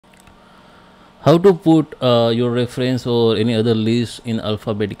How to put your reference or any other list in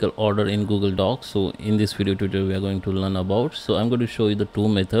alphabetical order in Google Docs. So in this video tutorial we are going to learn about, so I'm going to show you the two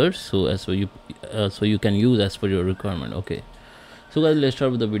methods, so as for you so you can use as per your requirement. Okay, so guys, let's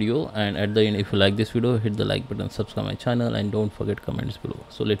start with the video, and at the end, if you like this video, hit the like button, subscribe my channel, and don't forget comments below.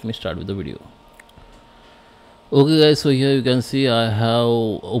 So let me start with the video. Okay guys, so here you can see I have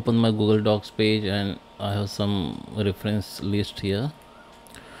opened my Google Docs page and I have some reference list here.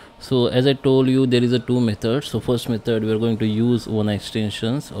 So as I told you, there is a two methods. So first method, we are going to use one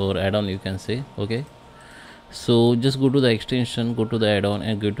extensions or add-on, you can say. Okay, so just go to the extension, go to the add-on,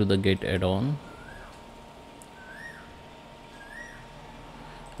 and go to the get add-on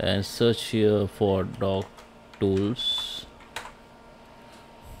and search here for doc tools.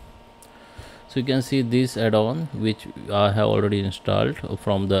 So you can see this add-on which I have already installed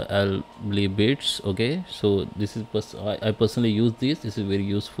from the Alphabetics. Okay, so this is I personally use this. This is very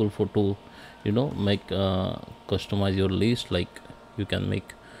useful for to make customize your list, like you can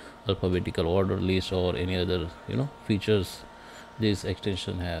make alphabetical order list or any other features this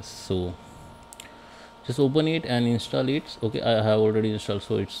extension has. So just open it and install it. Okay, I have already installed,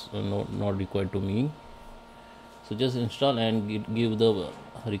 so it's not required to me. So just install and give the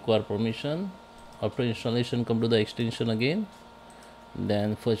required permission. After installation, come to the extension again.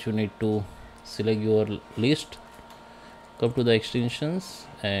 Then first you need to select your list, come to the extensions,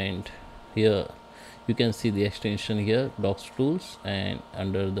 and here you can see the extension here, docs tools, and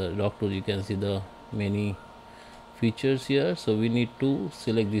under the doc tool you can see the many features here. So we need to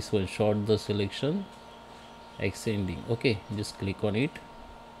select this one, short the selection, extending. Okay, just click on it,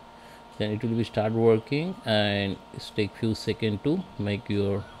 then it will be start working, and it take few seconds to make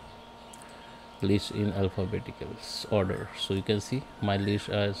your list in alphabetical order. So you can see my list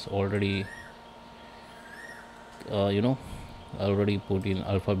is already already put in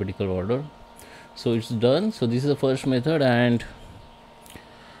alphabetical order. So it's done. So this is the first method, and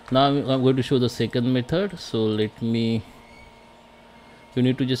now I'm going to show the second method. So you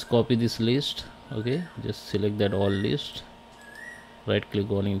need to just copy this list. Okay, just select that all list, right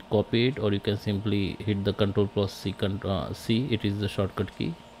click on it, copy it, or you can simply hit the Ctrl+C, it is the shortcut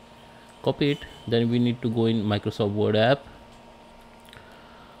key. Copy it. Then we need to go in Microsoft Word app.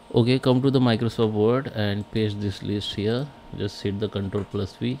 Okay, come to the Microsoft Word and paste this list here. Just hit the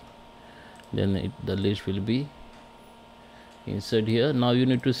Ctrl+V, then the list will be insert here. Now you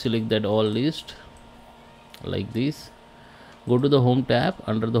need to select that all list like this. Go to the home tab.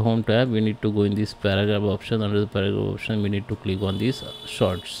 Under the home tab we need to go in this paragraph option. Under the paragraph option we need to click on these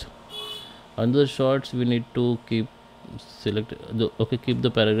shorts. Under the shorts we need to keep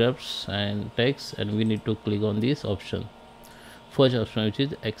the paragraphs and text, and we need to click on this option, first option, which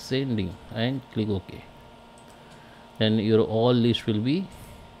is extending, and click OK. Then your all list will be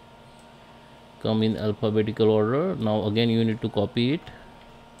come in alphabetical order. Now again you need to copy it,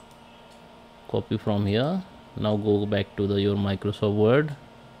 copy from here. Now go back to your Microsoft Word,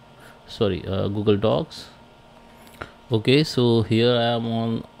 Google Docs. Okay, so here I am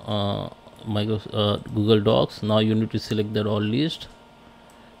on Google Docs. Now you need to select that all list,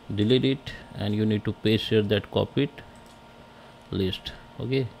 delete it, and you need to paste here that copied list.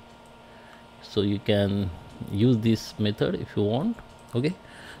 Okay, so you can use this method if you want. Okay,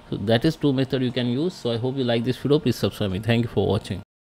 so that is two method you can use. So I hope you like this video. Please subscribe me. Thank you for watching.